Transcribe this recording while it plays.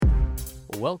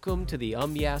Welcome to the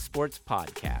Yeah Sports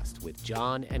Podcast with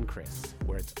John and Chris,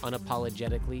 where it's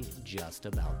unapologetically just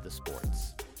about the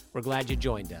sports. We're glad you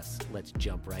joined us. Let's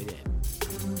jump right in.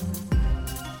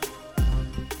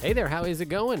 Hey there, how is it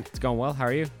going? It's going well. How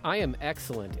are you? I am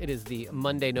excellent. It is the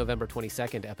Monday, November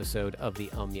 22nd episode of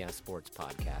the Yeah Sports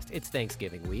Podcast. It's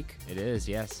Thanksgiving week. It is,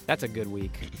 yes. That's a good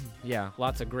week. Yeah.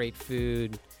 Lots of great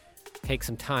food. Take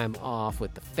some time off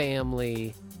with the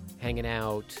family, hanging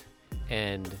out,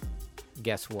 and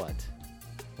guess what?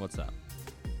 What's up?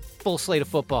 Full slate of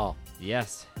football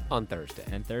Yes. on Thursday.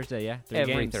 And Thursday, yeah.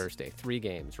 Every games. Thursday. 3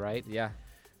 games, right? Yeah.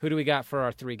 Who do we got for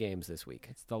our 3 games this week?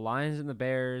 It's the Lions and the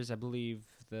Bears, I believe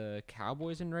the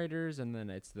Cowboys and Raiders, and then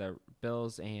it's the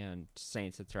Bills and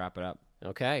Saints to wrap it up.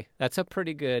 Okay. That's a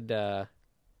pretty good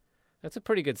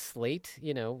slate.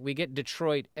 You know, we get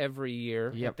Detroit every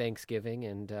year at Thanksgiving,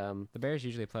 and the Bears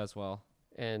usually play as well.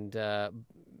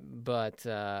 But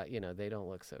they don't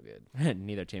look so good.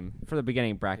 Neither team. For the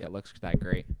beginning bracket looks that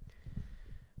great.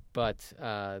 But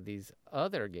these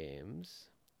other games,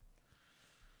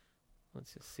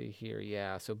 let's just see here.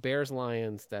 Yeah, so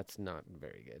Bears-Lions, that's not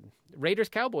very good.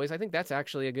 Raiders-Cowboys, I think that's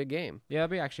actually a good game. Yeah,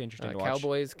 it'll be actually interesting to watch.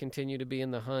 Cowboys continue to be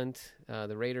in the hunt.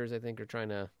 The Raiders, I think, are trying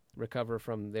to recover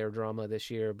from their drama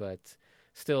this year, but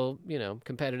still,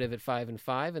 competitive at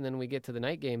 5-5. And then we get to the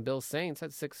night game, Bills-Saints,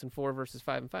 that's 6-4 versus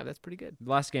 5-5. That's pretty good. The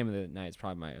last game of the night is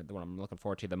probably the one I'm looking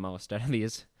forward to the most out of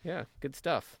these. Yeah, good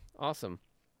stuff. Awesome.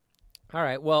 All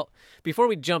right, well, before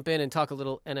we jump in and talk a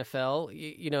little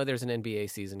NFL, there's an NBA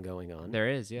season going on. There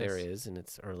is, yes. There is, and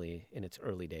it's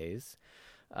early days.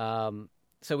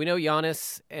 So we know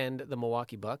Giannis and the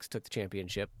Milwaukee Bucks took the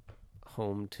championship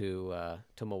home to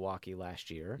Milwaukee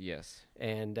last year. Yes.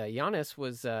 And Giannis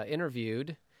was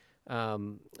interviewed,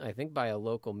 I think, by a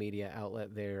local media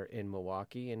outlet there in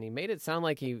Milwaukee, and he made it sound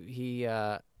like he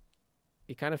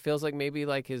kind of feels like maybe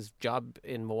like his job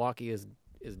in Milwaukee is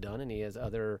done, and he has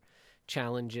other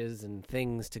challenges and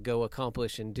things to go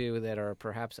accomplish and do that are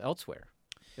perhaps elsewhere.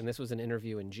 And this was an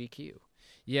interview in GQ.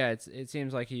 Yeah, it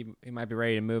seems like he might be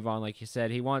ready to move on. Like you said,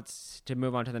 he wants to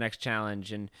move on to the next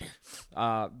challenge. And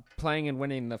playing and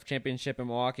winning the championship in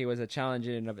Milwaukee was a challenge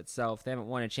in and of itself. They haven't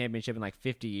won a championship in like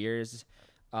 50 years,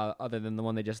 other than the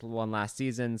one they just won last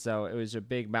season. So it was a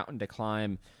big mountain to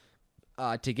climb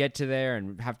to get to there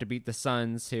and have to beat the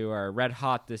Suns, who are red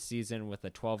hot this season with a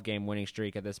 12-game winning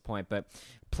streak at this point, but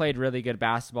played really good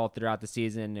basketball throughout the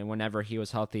season. And whenever he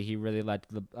was healthy, he really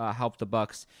helped the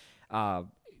Bucks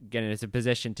get into a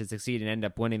position to succeed and end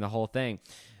up winning the whole thing.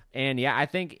 And yeah, I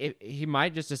think he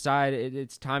might just decide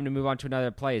it's time to move on to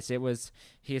another place.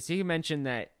 He mentioned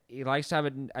that he likes to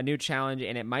have a new challenge,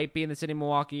 and it might be in the city of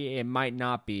Milwaukee, it might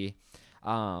not be.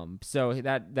 So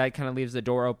that kind of leaves the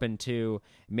door open to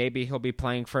maybe he'll be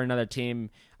playing for another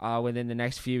team within the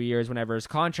next few years. Whenever his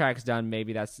contract's done,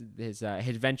 maybe that's his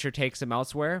venture takes him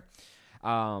elsewhere.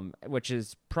 Which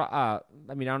is I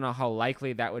don't know how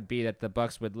likely that would be that the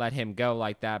Bucks would let him go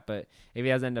like that, but if he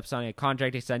doesn't end up signing a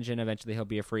contract extension, eventually he'll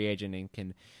be a free agent and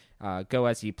can go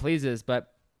as he pleases.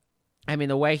 But I mean,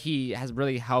 the way he has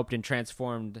really helped and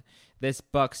transformed this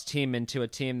Bucks team into a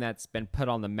team that's been put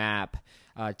on the map,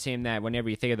 a team that whenever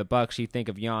you think of the Bucks, you think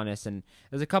of Giannis, and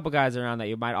there's a couple guys around that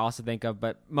you might also think of,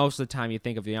 but most of the time you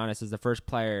think of Giannis as the first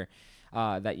player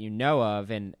that you know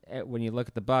of. And when you look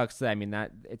at the Bucks, I mean,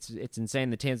 that it's insane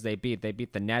the teams they beat. They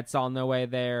beat the Nets on their way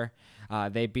there.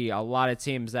 They beat a lot of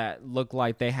teams that looked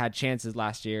like they had chances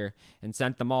last year and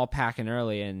sent them all packing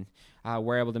early, and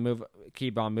were able to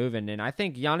keep on moving. And I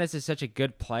think Giannis is such a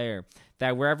good player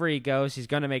that wherever he goes, he's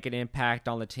going to make an impact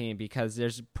on the team, because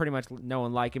there's pretty much no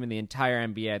one like him in the entire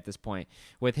NBA at this point.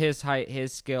 With his height,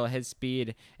 his skill, his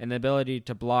speed, and the ability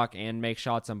to block and make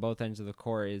shots on both ends of the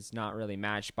court is not really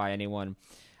matched by anyone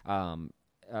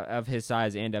of his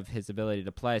size and of his ability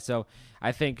to play. So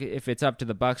I think if it's up to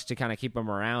the Bucks to kind of keep him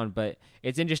around, but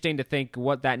it's interesting to think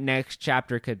what that next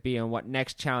chapter could be and what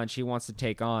next challenge he wants to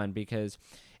take on, because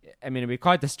I mean, it'd be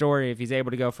quite the story if he's able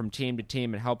to go from team to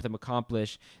team and help them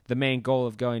accomplish the main goal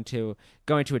of going to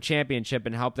a championship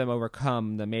and help them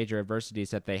overcome the major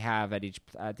adversities that they have at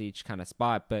each kind of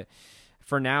spot. But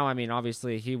for now, I mean,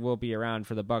 obviously he will be around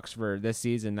for the Bucks for this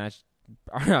season. They're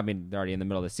already in the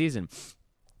middle of the season.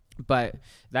 But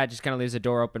that just kind of leaves the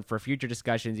door open for future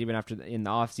discussions, even in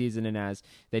the offseason, and as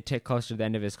they tick closer to the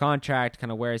end of his contract,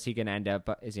 kind of where is he going to end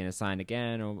up? Is he going to sign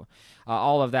again? Or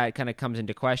all of that kind of comes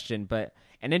into question. But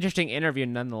an interesting interview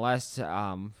nonetheless.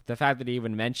 The fact that he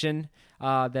even mentioned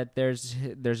that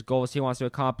there's goals he wants to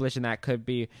accomplish, and that could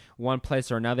be one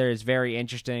place or another, is very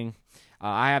interesting.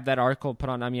 I have that article put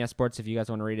on MES Sports if you guys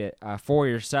want to read it for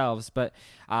yourselves. But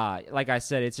like I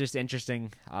said, it's just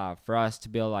interesting for us to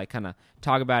be able to like kind of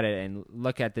talk about it and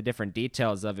look at the different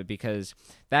details of it, because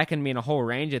that can mean a whole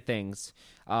range of things.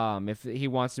 If he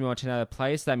wants to move on to another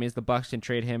place, that means the Bucks can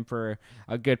trade him for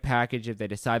a good package if they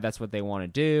decide that's what they want to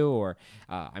do. Or,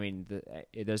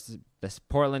 this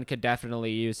Portland could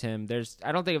definitely use him.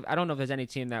 I don't know if there's any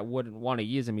team that wouldn't want to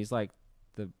use him. He's like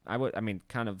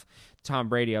kind of Tom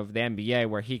Brady of the NBA,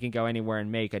 where he can go anywhere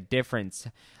and make a difference,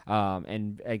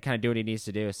 and kind of do what he needs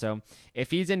to do. So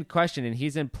if he's in question and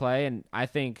he's in play, and I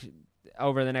think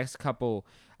over the next couple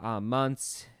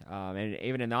months, and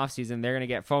even in the offseason, they're going to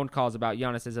get phone calls about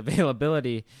Giannis's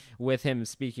availability, with him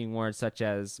speaking words such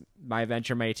as, my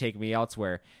venture may take me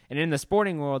elsewhere. And in the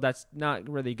sporting world, that's not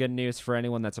really good news for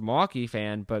anyone that's a Milwaukee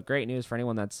fan, but great news for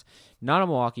anyone that's not a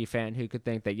Milwaukee fan who could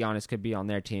think that Giannis could be on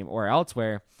their team or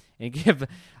elsewhere, and give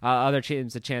other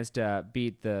teams a chance to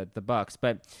beat the Bucks.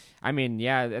 But, I mean,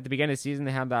 yeah, at the beginning of the season,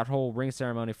 they had that whole ring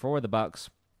ceremony for the Bucks.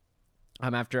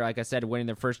 After, like I said, winning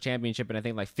their first championship in, I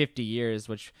think, like 50 years,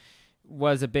 which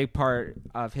was a big part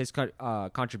of his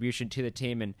contribution to the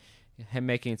team and him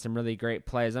making some really great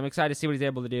plays. I'm excited to see what he's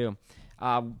able to do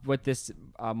with this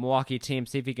Milwaukee team,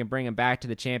 see if he can bring him back to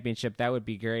the championship. That would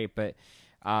be great. But,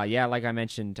 yeah, like I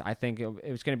mentioned, I think it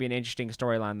was going to be an interesting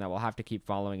storyline that we'll have to keep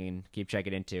following and keep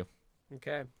checking into.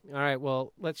 Okay. All right.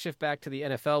 Well, let's shift back to the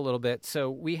NFL a little bit.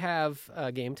 So we have a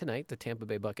game tonight. The Tampa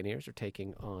Bay Buccaneers are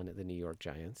taking on the New York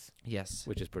Giants. Yes.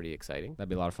 Which is pretty exciting. That'd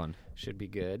be a lot of fun. Should be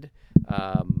good.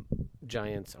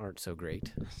 Giants aren't so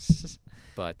great,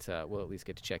 but we'll at least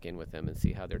get to check in with them and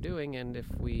see how they're doing. And if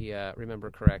we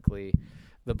remember correctly,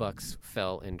 the Bucs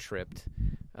fell and tripped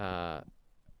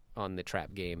on the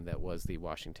trap game that was the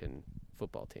Washington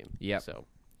football team. Yeah. So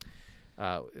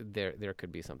there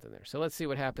could be something there. So let's see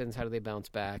what happens. How do they bounce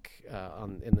back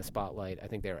in the spotlight? I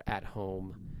think they're at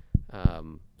home,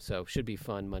 so should be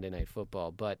fun Monday Night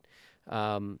Football. But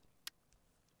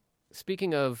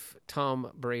speaking of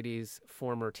Tom Brady's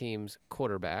former team's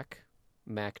quarterback,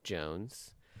 Mac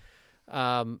Jones,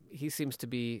 he seems to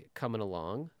be coming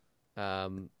along.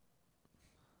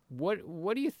 What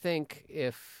do you think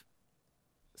if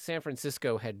San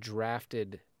Francisco had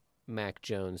drafted Mac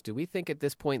Jones? Do we think at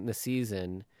this point in the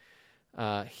season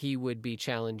he would be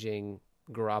challenging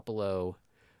Garoppolo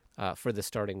for the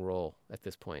starting role at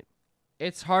this point?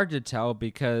 It's hard to tell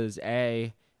because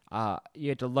you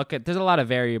have to look at, there's a lot of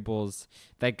variables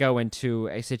that go into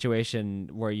a situation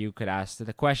where you could ask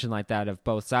the question like that of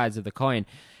both sides of the coin.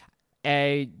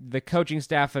 The coaching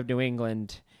staff of New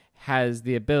England has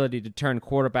the ability to turn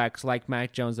quarterbacks like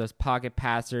Mac Jones, those pocket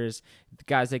passers, the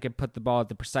guys that can put the ball at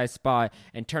the precise spot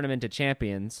and turn them into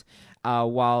champions.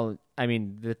 The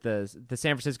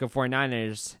San Francisco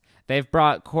 49ers, they've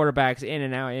brought quarterbacks in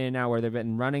and out, where they've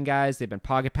been running guys, they've been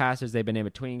pocket passers, they've been in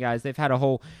between guys. They've had a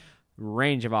whole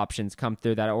range of options come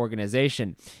through that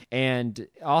organization. And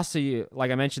also, like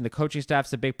I mentioned, the coaching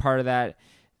staff's a big part of that.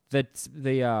 The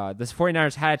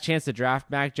 49ers had a chance to draft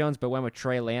Mac Jones, but went with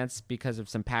Trey Lance because of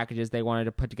some packages they wanted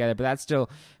to put together. But that's still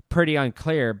pretty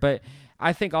unclear. But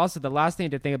I think also the last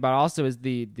thing to think about also is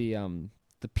the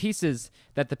pieces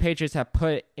that the Patriots have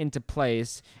put into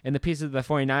place and the pieces the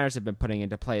 49ers have been putting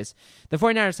into place. The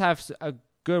 49ers have a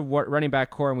good running back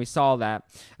core, and we saw that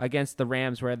against the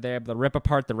Rams, where they're able to rip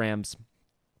apart the Rams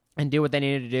and do what they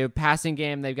needed to do. Passing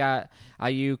game, they've got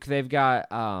Ayuk, they've got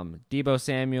Deebo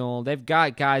Samuel, they've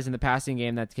got guys in the passing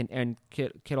game that can, and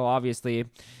Kittle obviously,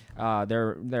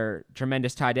 they're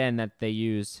tremendous tight end that they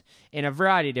use in a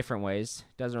variety of different ways.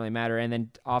 Doesn't really matter. And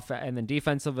then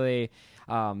defensively,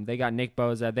 they got Nick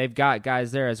Bosa. They've got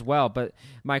guys there as well. But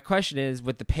my question is,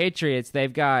 with the Patriots,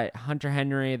 they've got Hunter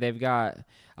Henry, they've got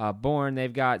Bourne,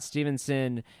 they've got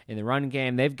Stevenson in the run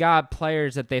game. They've got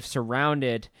players that they've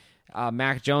surrounded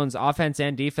Mac Jones offense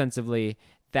and defensively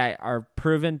that are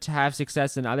proven to have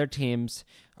success in other teams,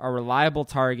 are reliable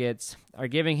targets, are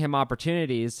giving him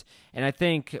opportunities. And I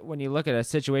think when you look at a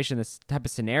situation, this type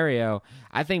of scenario,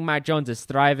 I think Mac Jones is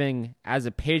thriving as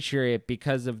a Patriot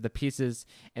because of the pieces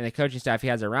and the coaching staff he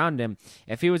has around him.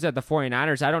 If he was at the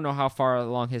 49ers, I don't know how far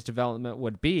along his development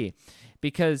would be,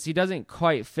 because he doesn't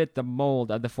quite fit the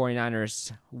mold of the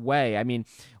 49ers way. I mean,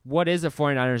 what is the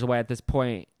 49ers way at this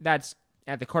point? That's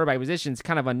at the quarterback position is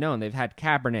kind of unknown. They've had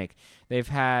Kaepernick. They've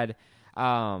had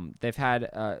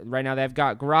right now they've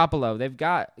got Garoppolo. They've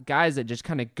got guys that just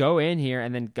kind of go in here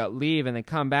and then leave and then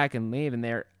come back and leave, and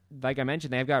they're like I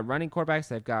mentioned, they've got running quarterbacks,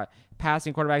 they've got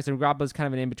passing quarterbacks, and Garoppolo's kind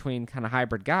of an in-between kind of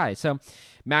hybrid guy. So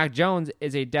Mac Jones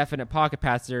is a definite pocket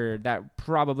passer that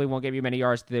probably won't give you many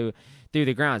yards through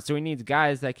the ground. So he needs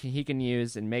guys that he can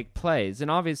use and make plays.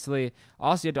 And obviously,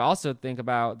 also you have to also think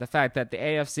about the fact that the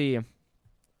AFC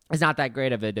is not that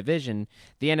great of a division.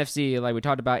 The NFC, like we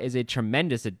talked about, is a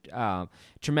tremendous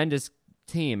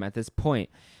team at this point.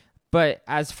 But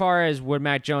as far as would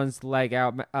Mac Jones leg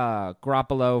out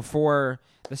Garoppolo for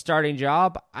the starting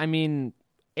job, I mean,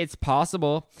 it's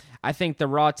possible. I think the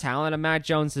raw talent of Mac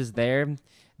Jones is there,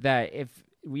 that if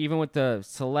even with the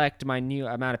select minute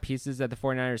amount of pieces that the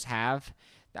 49ers have,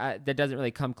 that doesn't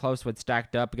really come close with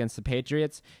stacked up against the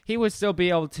Patriots, he would still be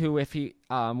able to, if he,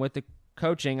 with the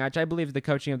coaching, which I believe the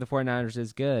coaching of the 49ers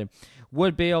is good,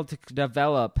 would be able to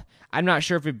develop. I'm not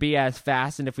sure if it'd be as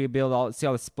fast and if we'd be able to see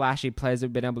all the splashy plays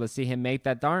we've been able to see him make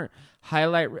that aren't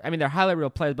highlight. I mean, they're highlight reel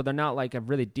plays, but they're not like a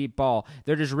really deep ball.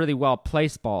 They're just really well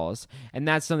placed balls, and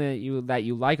that's something that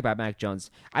you like about Mac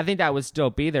Jones. I think that would still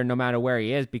be there no matter where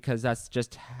he is, because that's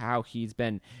just how he's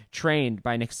been trained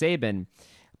by Nick Saban.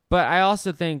 But I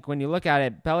also think when you look at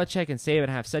it, Belichick and Saban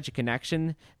have such a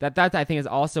connection that I think has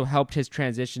also helped his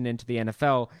transition into the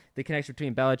NFL. The connection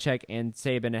between Belichick and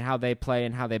Saban and how they play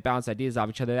and how they bounce ideas off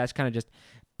each other, that's kind of just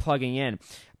plugging in.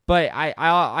 But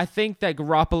I think that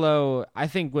Garoppolo,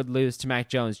 would lose to Mac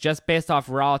Jones just based off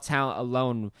raw talent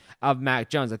alone of Mac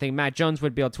Jones. I think Mac Jones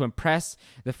would be able to impress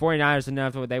the 49ers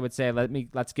enough that they would say,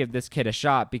 let's give this kid a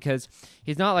shot, because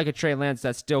he's not like a Trey Lance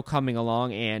that's still coming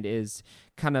along and is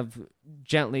kind of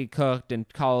gently cooked in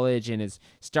college and is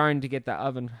starting to get the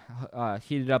oven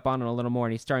heated up on it a little more,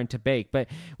 and he's starting to bake. But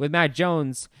with Mac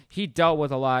Jones, he dealt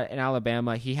with a lot in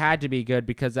Alabama. He had to be good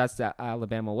because that's the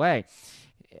Alabama way.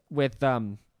 With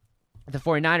the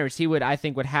 49ers, I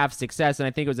think would have success, and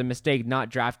I think it was a mistake not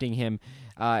drafting him.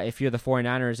 If you're the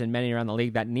 49ers and many around the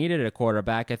league that needed a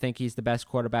quarterback, I think he's the best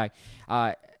quarterback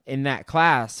in that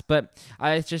class. But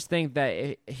I just think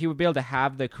that he would be able to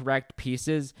have the correct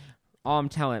pieces, arm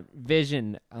talent,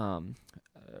 vision,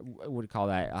 what do you call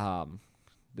that?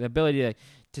 The ability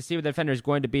to see what the defender is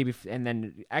going to be and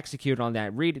then execute on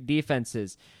that, read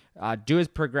defenses, do his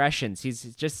progressions. He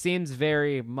just seems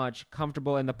very much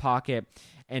comfortable in the pocket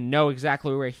and know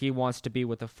exactly where he wants to be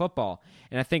with the football.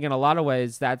 And I think in a lot of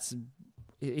ways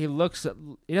he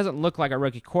doesn't look like a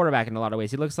rookie quarterback in a lot of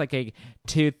ways. He looks like a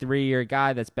 2-3 year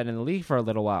guy that's been in the league for a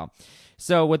little while.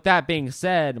 So with that being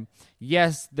said,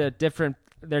 yes, they're different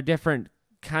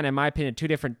kind of, in my opinion, two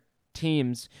different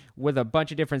teams with a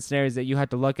bunch of different scenarios that you have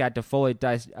to look at to fully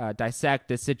dissect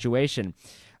this situation.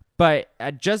 But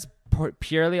just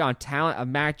purely on talent of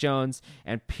Mac Jones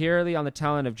and purely on the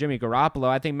talent of Jimmy Garoppolo,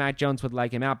 I think Mac Jones would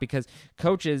like him out, because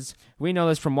coaches, we know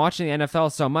this from watching the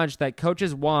NFL so much, that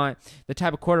coaches want the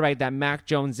type of quarterback that Mac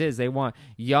Jones is. They want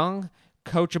young,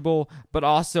 coachable, but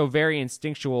also very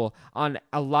instinctual on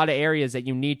a lot of areas that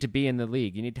you need to be in the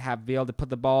league. You need to be able to put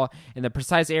the ball in the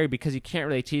precise area, because you can't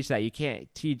really teach that. You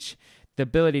can't teach the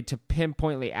ability to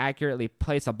pinpointly accurately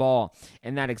place a ball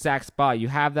in that exact spot. You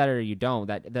have that or you don't.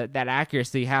 That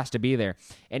accuracy has to be there,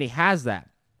 and he has that.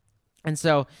 And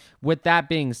so, with that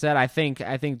being said, I think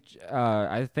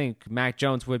Mac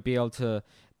Jones would be able to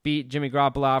beat Jimmy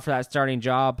Garoppolo out for that starting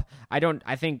job. I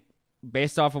think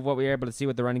based off of what we were able to see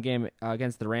with the running game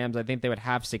against the Rams, I think they would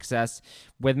have success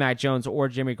with Mac Jones or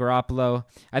Jimmy Garoppolo.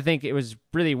 I think it was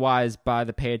really wise by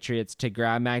the Patriots to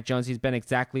grab Mac Jones. He's been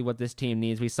exactly what this team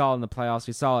needs. We saw it in the playoffs.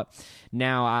 We saw it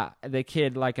now. The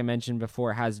kid, like I mentioned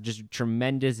before, has just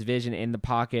tremendous vision in the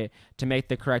pocket to make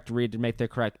the correct read, to make the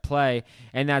correct play,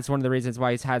 and that's one of the reasons why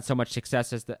he's had so much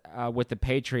success with the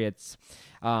Patriots.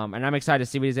 And I'm excited to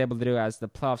see what he's able to do as the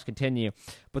playoffs continue.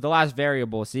 But the last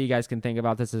variable, so you guys can think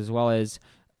about this as well, is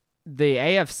the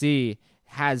AFC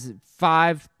has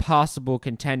 5 possible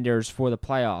contenders for the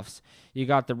playoffs. You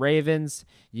got the Ravens,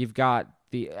 you've got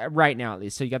right now at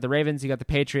least. So you got the Ravens, you got the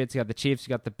Patriots, you got the Chiefs, you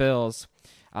got the Bills,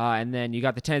 and then you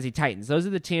got the Tennessee Titans. Those are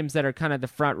the teams that are kind of the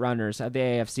front runners of the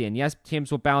AFC. And yes,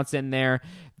 teams will bounce in there.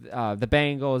 The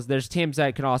Bengals, there's teams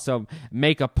that can also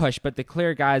make a push, but the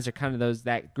clear guys are kind of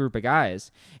that group of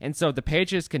guys. And so if the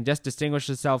Patriots can just distinguish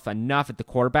themselves enough at the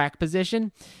quarterback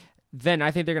position, then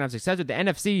I think they're going to have success. With the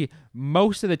NFC,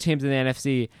 most of the teams in the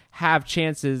NFC have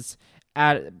chances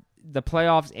at the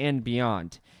playoffs and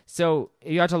beyond. So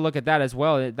you have to look at that as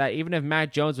well, that even if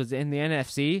Mac Jones was in the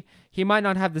NFC, he might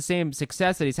not have the same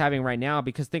success that he's having right now,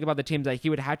 because think about the teams that he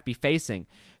would have to be facing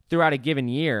throughout a given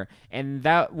year, and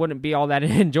that wouldn't be all that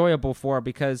enjoyable for,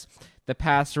 because the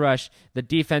pass rush, the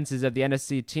defenses of the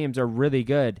NFC teams are really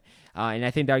good, and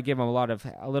I think that would give him a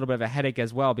little bit of a headache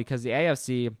as well, because the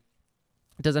AFC,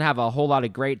 doesn't have a whole lot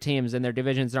of great teams, and their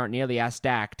divisions aren't nearly as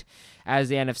stacked as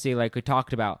the NFC, like we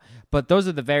talked about. But those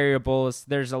are the variables.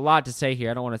 There's a lot to say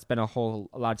here. I don't want to spend a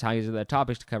lot of time using the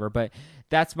topics to cover, but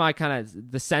that's my kind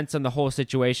of the sense on the whole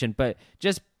situation. But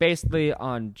just basically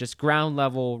on just ground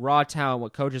level, raw talent,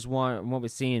 what coaches want, and what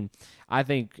we've seen, I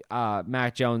think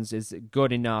Mac Jones is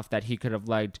good enough that he could have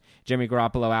legged Jimmy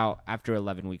Garoppolo out after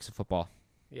 11 weeks of football.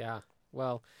 Yeah.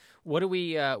 Well, what do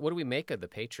we make of the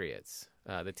Patriots?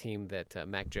 The team that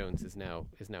Mac Jones is now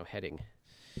heading.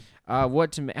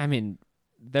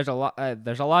 There's a lot.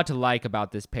 There's a lot to like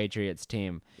about this Patriots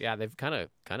team. Yeah, they've kind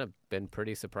of been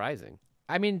pretty surprising.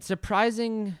 I mean,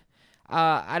 surprising.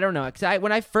 I don't know. 'Cause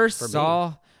when I first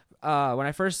saw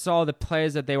the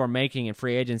plays that they were making in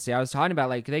free agency, I was talking about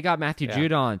like they got Matthew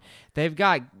Judon, they've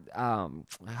got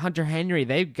Hunter Henry,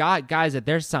 they've got guys that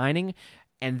they're signing.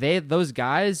 And those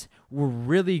guys were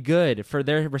really good for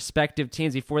their respective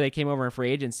teams before they came over in free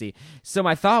agency. So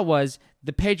my thought was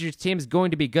the Patriots team is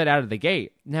going to be good out of the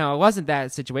gate. Now, it wasn't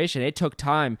that situation. It took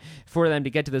time for them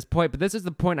to get to this point, but this is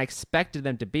the point I expected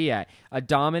them to be at, a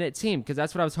dominant team, because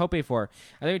that's what I was hoping for.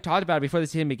 I think we talked about it before the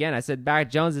season began. I said Mac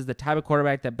Jones is the type of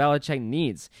quarterback that Belichick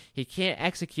needs. He can't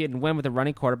execute and win with a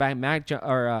running quarterback.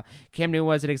 Cam Newton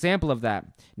was an example of that.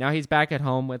 Now he's back at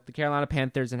home with the Carolina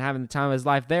Panthers and having the time of his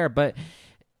life there, but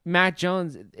Mac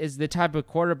Jones is the type of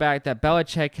quarterback that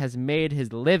Belichick has made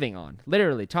his living on.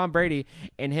 Literally, Tom Brady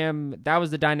and him, that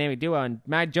was the dynamic duo, and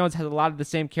Mac Jones has a lot of the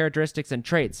same characteristics and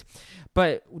traits.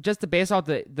 But just to base off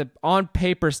the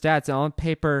on-paper stats and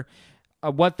on-paper,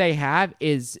 what they have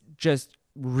is just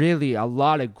really a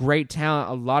lot of great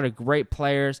talent, a lot of great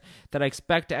players that I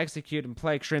expect to execute and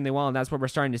play extremely well, and that's what we're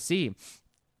starting to see.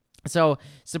 So,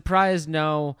 surprised,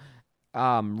 no.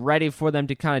 Ready for them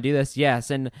to kind of do this, yes.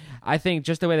 And I think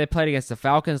just the way they played against the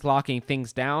Falcons, locking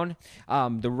things down,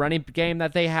 the running game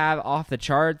that they have off the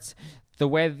charts, the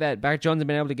way that Mac Jones has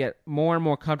been able to get more and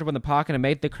more comfortable in the pocket and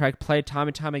make the correct play time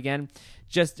and time again,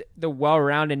 just the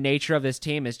well-rounded nature of this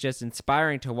team is just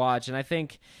inspiring to watch. And I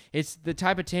think it's the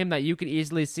type of team that you could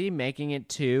easily see making it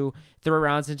 2-3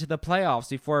 rounds into the playoffs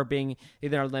before being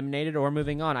either eliminated or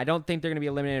moving on. I don't think they're going to be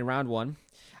eliminated in round 1.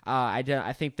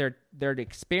 I think they're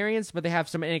experienced, but they have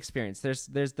some inexperience. There's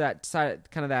that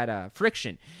side, kind of that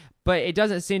friction, but it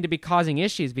doesn't seem to be causing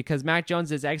issues because Mac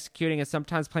Jones is executing and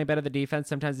sometimes playing better than the defense,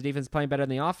 sometimes the defense playing better than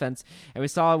the offense. And we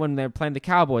saw when they were playing the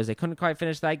Cowboys, they couldn't quite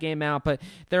finish that game out, but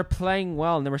they're playing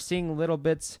well, and they were seeing little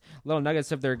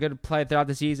nuggets of their good play throughout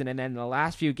the season. And then in the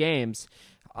last few games,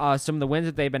 some of the wins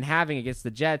that they've been having against the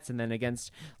Jets and then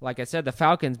against, like I said, the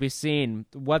Falcons, we've seen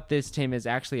what this team is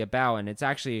actually about, and it's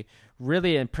actually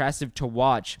really impressive to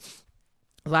watch.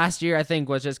 Last year, I think,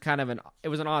 was just kind of it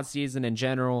was an odd season in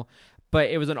general,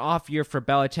 but it was an off year for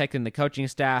Belichick and the coaching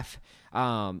staff.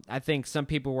 I think some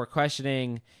people were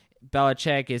questioning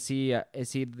Belichick. Is he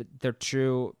the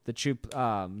true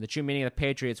meaning of the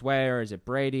Patriots way, or is it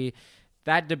Brady?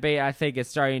 That debate, I think, is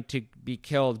starting to be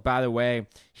killed. By the way,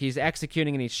 he's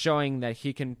executing and he's showing that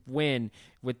he can win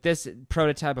with this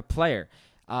prototype of player.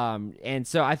 And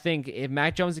so I think if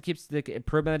Mac Jones keeps the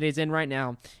improvement that he's in right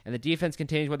now, and the defense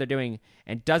continues what they're doing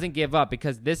and doesn't give up,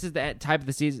 because this is the type of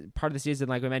the season, part of the season,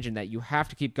 like we mentioned, that you have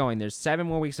to keep going. There's 7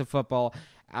 more weeks of football,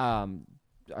 starting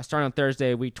on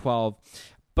Thursday, week 12.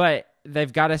 But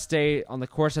they've got to stay on the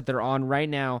course that they're on right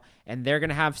now, and they're going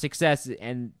to have success.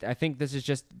 And I think this is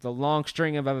just the long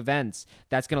string of events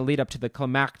that's going to lead up to the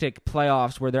climactic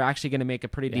playoffs where they're actually going to make a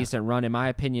pretty decent run, in my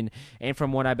opinion, and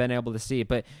from what I've been able to see.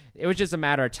 But it was just a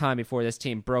matter of time before this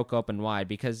team broke open wide,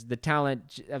 because the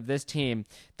talent of this team,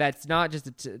 that's not just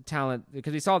the talent,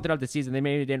 because we saw it throughout the season. They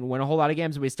maybe didn't win a whole lot of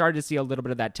games, but we started to see a little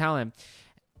bit of that talent.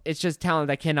 It's just talent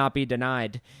that cannot be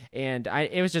denied. And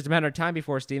it was just a matter of time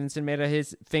before Stevenson made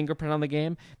his fingerprint on the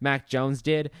game. Mac Jones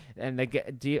did. And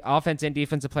the offense and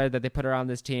defensive player that they put around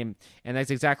this team. And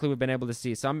that's exactly what we've been able to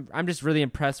see. So I'm just really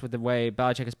impressed with the way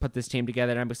Belichick has put this team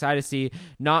together. And I'm excited to see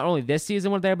not only this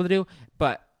season what they're able to do,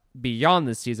 but beyond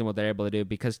this season what they're able to do,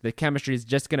 because the chemistry is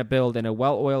just going to build, and a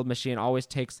well-oiled machine always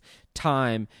takes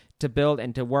time to build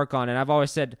and to work on. And I've always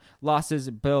said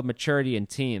losses build maturity in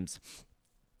teams.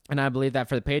 And I believe that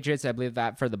for the Patriots, I believe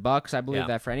that for the Bucs, I believe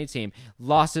that for any team.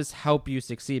 Losses help you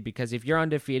succeed, because if you're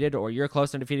undefeated or you're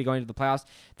close to undefeated going into the playoffs,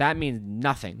 that means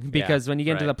nothing. Because when you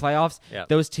get into the playoffs,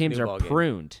 those teams are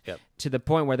pruned to the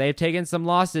point where they've taken some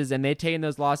losses, and they've taken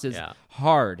those losses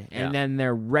hard, and then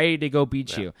they're ready to go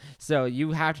beat you. So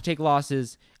you have to take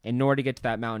losses in order to get to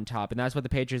that mountaintop, and that's what the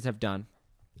Patriots have done.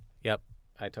 Yep,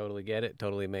 I totally get it.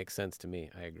 Totally makes sense to me.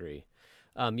 I agree.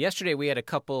 Yesterday, we had a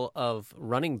couple of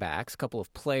running backs, a couple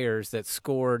of players that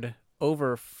scored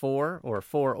over 4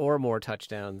 or more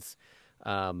touchdowns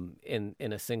in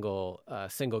a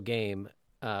single game.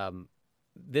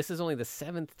 This is only the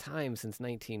 7th time since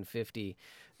 1950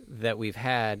 that we've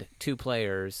had 2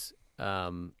 players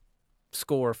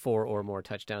score 4 or more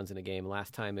touchdowns in a game.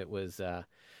 Last time it was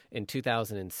in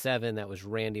 2007. That was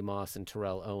Randy Moss and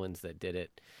Terrell Owens that did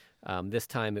it. This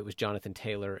time it was Jonathan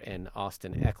Taylor and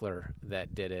Austin Ekeler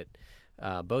that did it.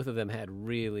 Both of them had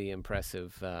really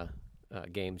impressive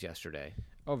games yesterday.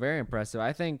 Oh, very impressive.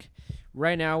 I think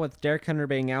right now with Derrick Henry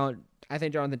being out, I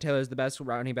think Jonathan Taylor is the best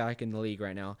running back in the league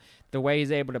right now. The way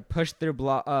he's able to push through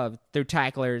through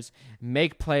tacklers,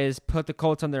 make plays, put the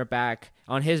Colts on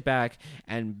his back,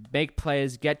 and make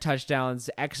plays, get touchdowns,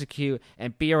 execute,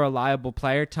 and be a reliable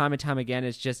player time and time again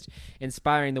is just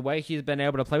inspiring. The way he's been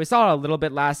able to play. We saw it a little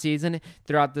bit last season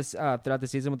throughout the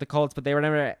season with the Colts, but they were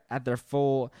never at their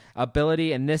full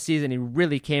ability. And this season, he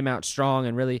really came out strong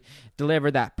and really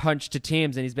delivered that punch to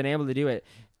teams, and he's been able to do it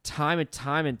time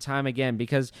and time again,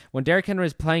 because when Derrick Henry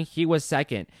was playing, he was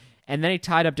second. And then he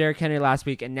tied up Derrick Henry last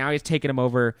week, and now he's taken him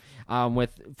over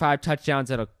with 5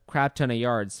 touchdowns and a crap ton of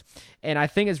yards. And I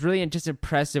think it's really just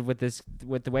impressive with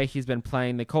the way he's been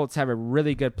playing. The Colts have a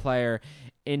really good player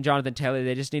in Jonathan Taylor.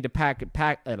 They just need to back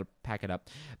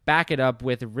it up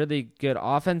with really good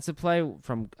offensive play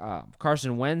from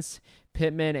Carson Wentz,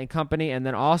 Pittman, and company, and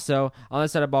then also on the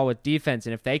side of the ball with defense.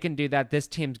 And if they can do that, this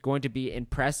team's going to be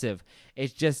impressive.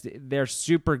 It's just they're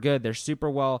super good. They're super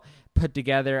well put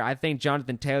together. I think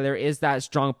Jonathan Taylor is that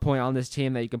strong point on this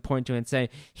team that you can point to and say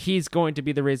he's going to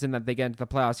be the reason that they get into the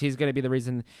playoffs. He's going to be the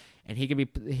reason, and he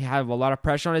have a lot of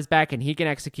pressure on his back, and he can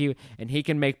execute, and he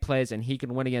can make plays, and he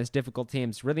can win against difficult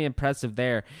teams. Really impressive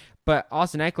there. But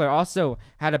Austin Ekeler also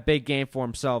had a big game for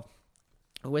himself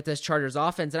with this Chargers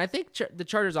offense, and I think the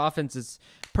Chargers offense is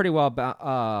pretty well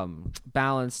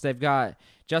balanced. They've got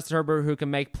Justin Herbert, who can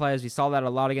make plays. We saw that a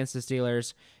lot against the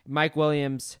Steelers. Mike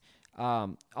Williams,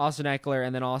 Austin Ekeler,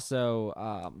 and then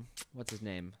also what's his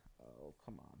name? Oh,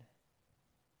 come on!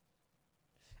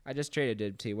 I just traded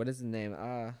him to. What is his name?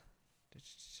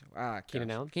 Keenan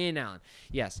Allen. Keenan Allen.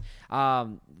 Yes.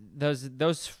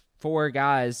 Those 4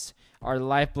 guys are the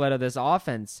lifeblood of this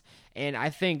offense, and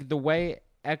I think the way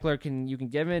Ekeler you can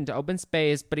give him into open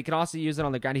space, but he can also use it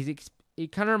on the ground. He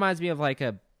kind of reminds me of like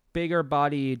a bigger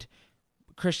bodied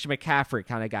Christian McCaffrey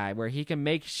kind of guy, where he can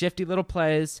make shifty little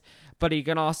plays, but he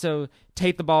can also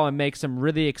take the ball and make some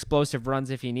really explosive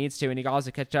runs if he needs to, and he can also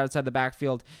catch outside the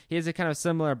backfield. He has a kind of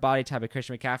similar body type of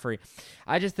Christian McCaffrey.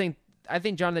 I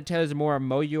think Jonathan Taylor's a more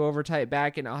mow you over type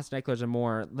back, and Austin Ekeler's a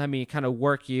more let me kind of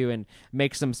work you and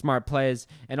make some smart plays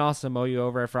and also mow you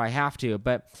over if I have to.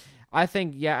 But I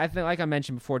think like I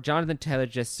mentioned before, Jonathan Taylor's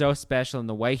just so special in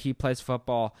the way he plays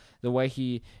football, the way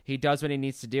he does what he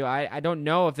needs to do. I don't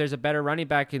know if there's a better running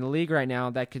back in the league right now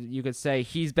that you could say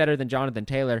he's better than Jonathan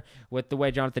Taylor with the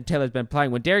way Jonathan Taylor's been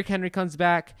playing. When Derrick Henry comes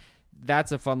back,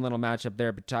 that's a fun little matchup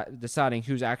there, deciding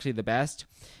who's actually the best.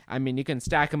 I mean, you can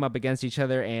stack them up against each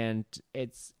other, and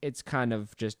it's kind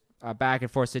of just a back and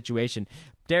forth situation.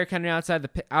 Derrick Henry out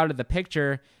of the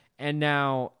picture, and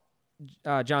now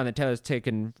Jonathan Taylor's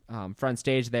taken front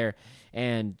stage there,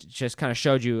 and just kind of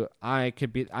showed you I'm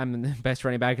the best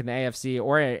running back in the AFC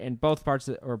or in both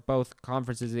both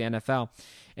conferences of the NFL,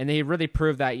 and he really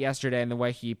proved that yesterday in the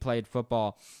way he played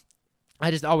football. I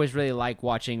just always really like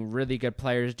watching really good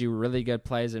players do really good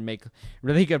plays and make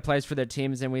really good plays for their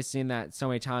teams, and we've seen that so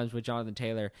many times with Jonathan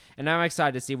Taylor. And I'm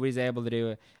excited to see what he's able to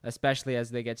do, especially as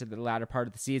they get to the latter part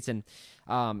of the season.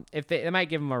 If they might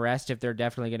give him a rest if they're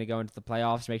definitely going to go into the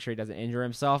playoffs, make sure he doesn't injure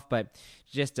himself, but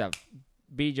just a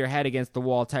beat your head against the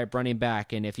wall type running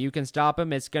back. And if you can stop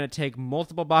him, it's going to take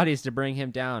multiple bodies to bring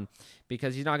him down,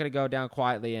 because he's not going to go down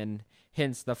quietly, and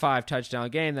hence the 5 touchdown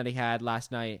game that he had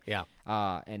last night. Yeah.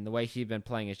 And the way he's been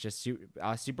playing is just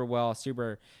super well,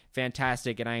 super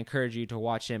fantastic. And I encourage you to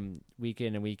watch him week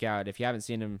in and week out. If you haven't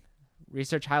seen him,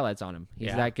 research highlights on him.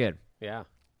 He's that good. Yeah.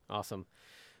 Awesome.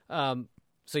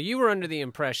 So you were under the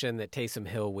impression that Taysom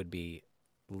Hill would be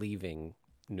leaving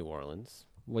New Orleans.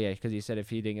 Well, yeah, because he said if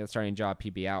he didn't get the starting job,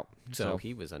 he'd be out. So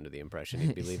he was under the impression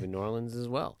he'd be leaving New Orleans as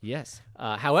well. Yes.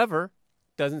 However,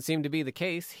 doesn't seem to be the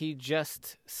case. He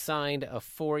just signed a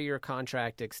 4-year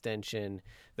contract extension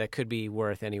that could be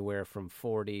worth anywhere from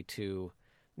 $40 to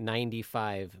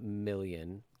 $95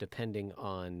 million, depending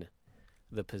on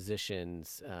the position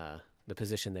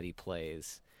that he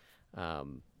plays,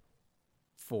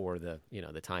 for the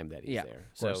time that he's there.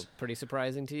 So pretty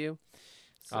surprising to you,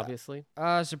 obviously.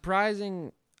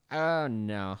 Surprising.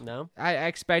 No. No. I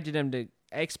expected him to.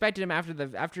 expected him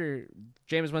after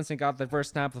Jameis Winston got the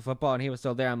first snap of the football and he was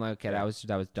still there. I'm like, okay, that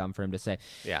was dumb for him to say.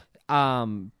 Yeah.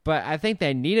 But I think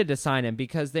they needed to sign him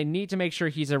because they need to make sure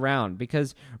he's around,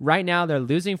 because right now they're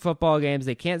losing football games.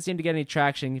 They can't seem to get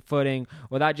any footing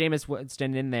without Jameis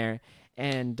Winston in there.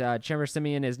 And Trevor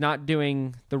Siemian is not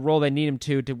doing the role they need him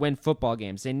to win football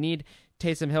games. They need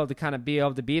Taysom Hill to kind of be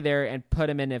able to be there and put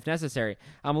him in if necessary.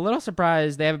 I'm a little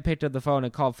surprised they haven't picked up the phone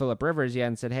and called Phillip Rivers yet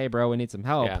and said, hey, bro, we need some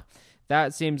help. Yeah.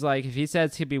 That seems like if he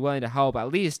says he'd be willing to help,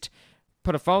 at least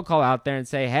put a phone call out there and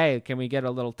say, hey, can we get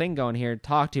a little thing going here,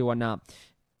 talk to you, whatnot.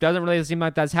 Doesn't really seem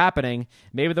like that's happening.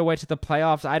 Maybe they'll wait to the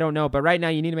playoffs. I don't know. But right now,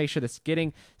 you need to make sure the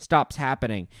skidding stops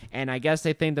happening. And I guess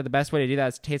they think that the best way to do that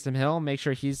is Taysom Hill. Make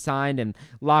sure he's signed and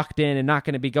locked in and not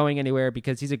going to be going anywhere,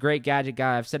 because he's a great gadget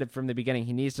guy. I've said it from the beginning.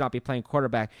 He needs to not be playing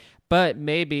quarterback. But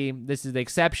maybe this is the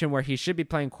exception where he should be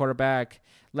playing quarterback.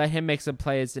 Let him make some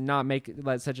plays and not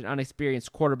let such an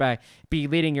unexperienced quarterback be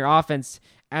leading your offense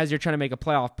as you're trying to make a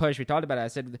playoff push. We talked about it. I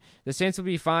said the Saints will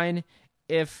be fine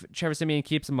if Trevor Siemian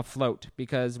keeps them afloat,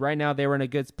 because right now they were in a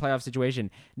good playoff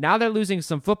situation. Now they're losing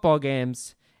some football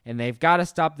games, and they've got to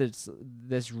stop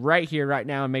this right here, right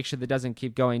now, and make sure that it doesn't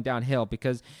keep going downhill,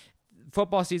 because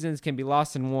football seasons can be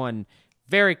lost and won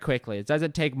very quickly. It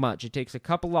doesn't take much. It takes a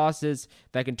couple losses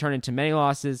that can turn into many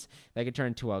losses, that can turn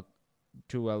into a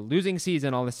losing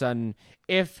season all of a sudden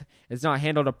if it's not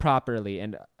handled properly.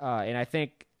 And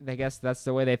I guess that's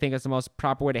the way they think is the most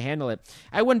proper way to handle it.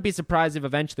 I wouldn't be surprised if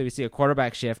eventually we see a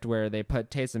quarterback shift where they put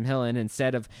Taysom Hill in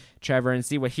instead of Trevor and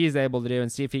see what he's able to do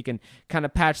and see if he can kind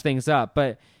of patch things up.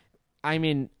 But I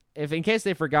mean, if in case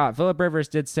they forgot, Phillip Rivers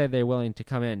did say they're willing to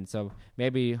come in. So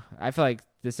maybe I feel like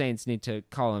the Saints need to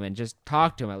call him and just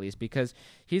talk to him at least, because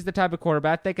he's the type of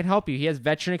quarterback that can help you. He has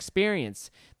veteran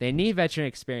experience. They need veteran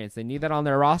experience. They need that on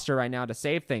their roster right now to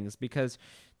save things, because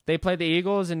they played the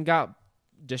Eagles and got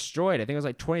destroyed. I think it was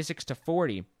like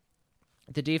 26-40.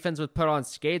 The defense was put on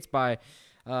skates by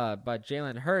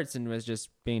Jalen Hurts and was just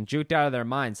being juked out of their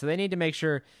mind. So they need to make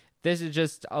sure this is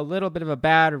just a little bit of a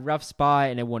bad, rough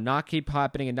spot, and it will not keep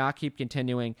happening and not keep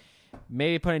continuing.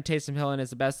 Maybe putting Taysom Hill in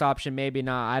is the best option. Maybe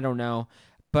not. I don't know.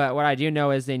 But what I do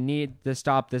know is they need to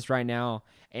stop this right now.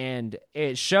 And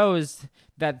it shows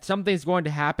that something's going to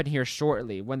happen here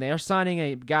shortly. When they are signing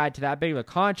a guy to that big of a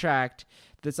contract,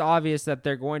 it's obvious that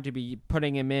they're going to be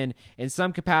putting him in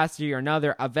some capacity or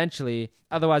another eventually.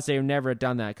 Otherwise, they would never have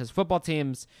done that, because football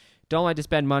teams don't like to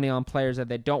spend money on players that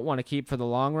they don't want to keep for the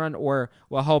long run or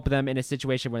will help them in a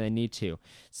situation where they need to.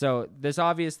 So there's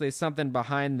obviously something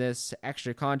behind this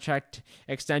extra contract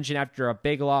extension after a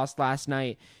big loss last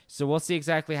night. So we'll see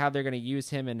exactly how they're going to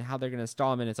use him and how they're going to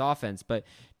install him in his offense. But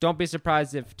don't be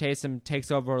surprised if Taysom takes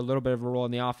over a little bit of a role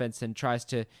in the offense and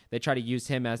they try to use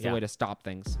him as the way to stop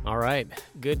things. All right.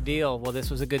 Good deal. Well, this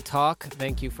was a good talk.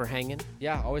 Thank you for hanging.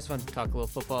 Yeah, always fun. Talk a little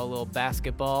football, a little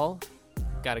basketball.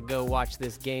 Got to go watch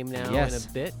this game now in a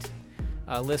bit.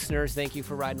 Listeners, thank you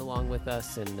for riding along with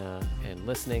us and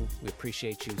listening. We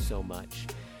appreciate you so much.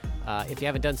 If you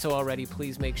haven't done so already,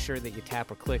 please make sure that you tap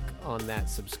or click on that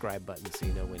subscribe button so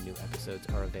you know when new episodes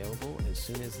are available as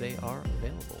soon as they are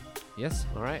available. Yes.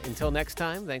 All right. Until next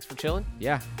time, thanks for chilling.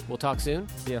 Yeah. We'll talk soon.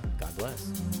 See ya. God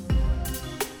bless.